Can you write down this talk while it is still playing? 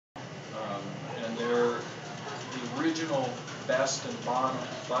original best and bond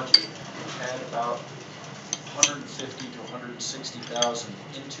budget had about 150 to 160,000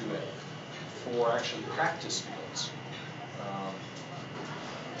 into it for actually practice fields.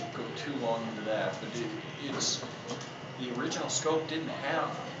 Won't go too long into that, but it's the original scope didn't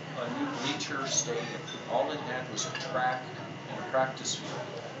have a new bleacher stadium. All it had was a track and a practice field.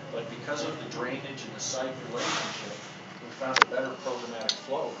 But because of the drainage and the site relationship, we found a better programmatic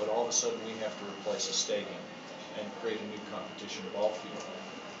flow, but all of a sudden we have to replace a stadium and create a new competition ball field.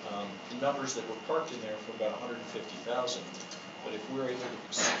 The numbers that were parked in there for about 150,000, but if we're able to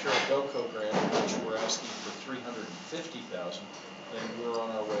secure a GOCO grant, which we're asking for 350,000, then we're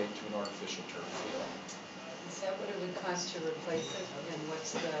on our way to an artificial turf field. Is that what it would cost to replace it, and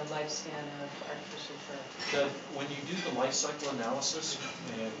what's the lifespan of artificial turf? When you do the life cycle analysis,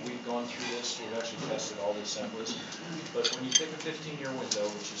 and we've gone through this, we've actually tested all the assemblies, but when you take a 15-year window,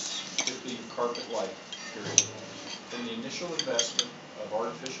 which is typically your carpet life period, from the initial investment of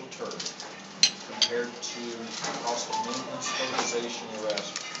artificial turf compared to the cost of maintenance, fertilization, and the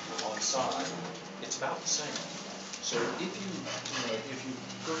rest on side, it's about the same. So if you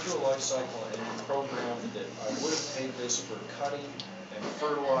go through a life cycle and you program that I would have paid this for cutting and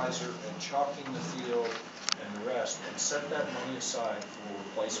fertilizer and chalking the field and the rest, and set that money aside for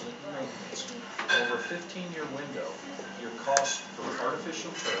replacement and maintenance, over a 15-year window, your costs for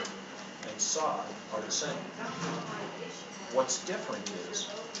artificial turf and sod are the same. What's different is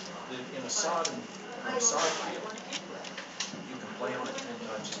that in a sod field, you can play on it 10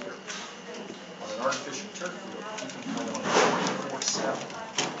 times a year. On an artificial turf field, you can play on it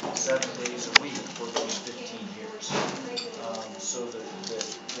 24/7, 7 days a week for those 15 years. So that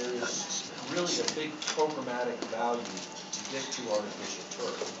there is really a big programmatic value to get to artificial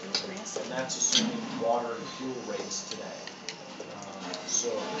turf, and that's assuming water and fuel rates today. So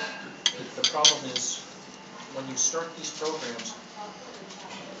the problem is, when you start these programs,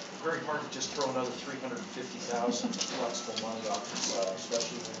 it's very hard to just throw another 350,000 flexible money off to the side,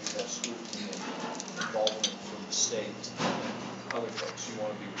 especially when you have scrutiny and involvement from the state and other folks. You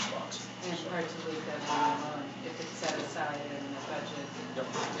want to be responsive. And it's hard to leave that money alone if it's set aside and the budget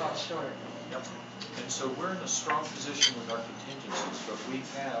falls short. Yep. And so we're in a strong position with our contingencies, but we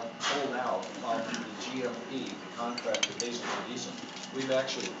have pulled out of the GMP, the contract that pays for diesel. We've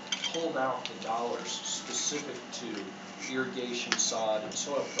actually pulled out the dollars specific to irrigation, sod, and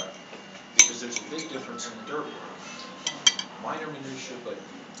soil prep, because there's a big difference in the dirt work. Minor minutia, but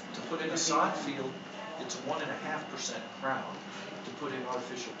to put in a sod field, it's 1.5% crown. To put in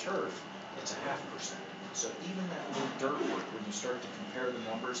artificial turf, it's 0.5%. So even that little dirt work, when you start to compare the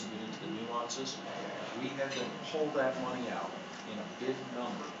numbers and get into the nuances, we had to pull that money out in a big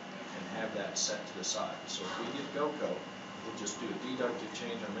number and have that set to the side. So if we get GOCO, we'll just do a deductive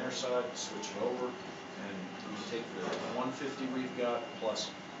change on their side, switch it over, and we take the 150 we've got plus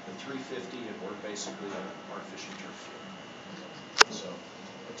the 350, and we're basically an artificial turf field. So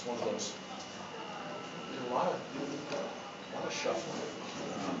it's one of those. A lot of shuffling.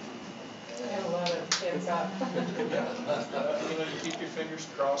 And a lot of hands up. Yeah, you keep your fingers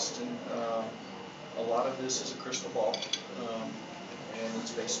crossed, and a lot of this is a crystal ball, and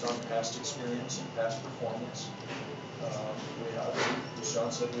it's based on past experience and past performance. As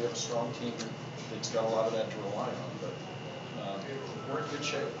John said, we have a strong team that's got a lot of that to rely on, but we're in good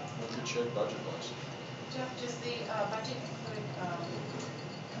shape. We're in good shape budget-wise. Jeff, does the budget include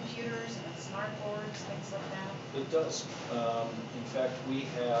computers and smart boards, things like that? It does. In fact, we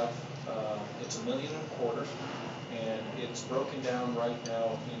have, it's $1.25 million, and it's broken down right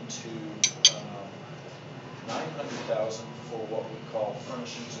now into 900,000 for what we call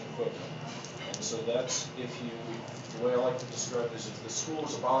furnishings and equipment. And so that's, the way I like to describe it is, if the school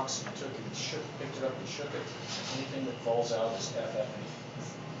is a box and you took it and picked it up and shook it, anything that falls out is FF&E.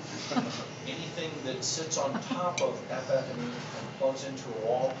 Anything that sits on top of FF&E and plugs into a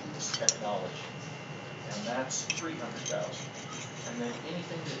wall is technology, and that's 300,000. And then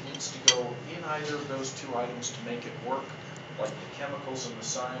anything that needs to go in either of those two items to make it work, like the chemicals in the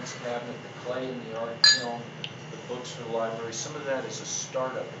science cabinet, the clay in the art kiln, the books for the library, some of that is a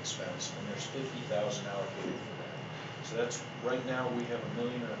startup expense, and there's 50,000 allocated for that. So that's, right now we have $1.25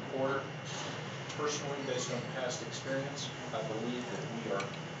 million. Personally, based on past experience, I believe that we are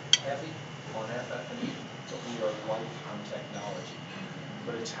heavy on FF&E, but we are light on technology.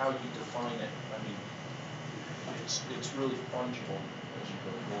 But it's how you define it. I mean, it's really fungible as you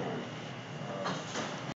go forward.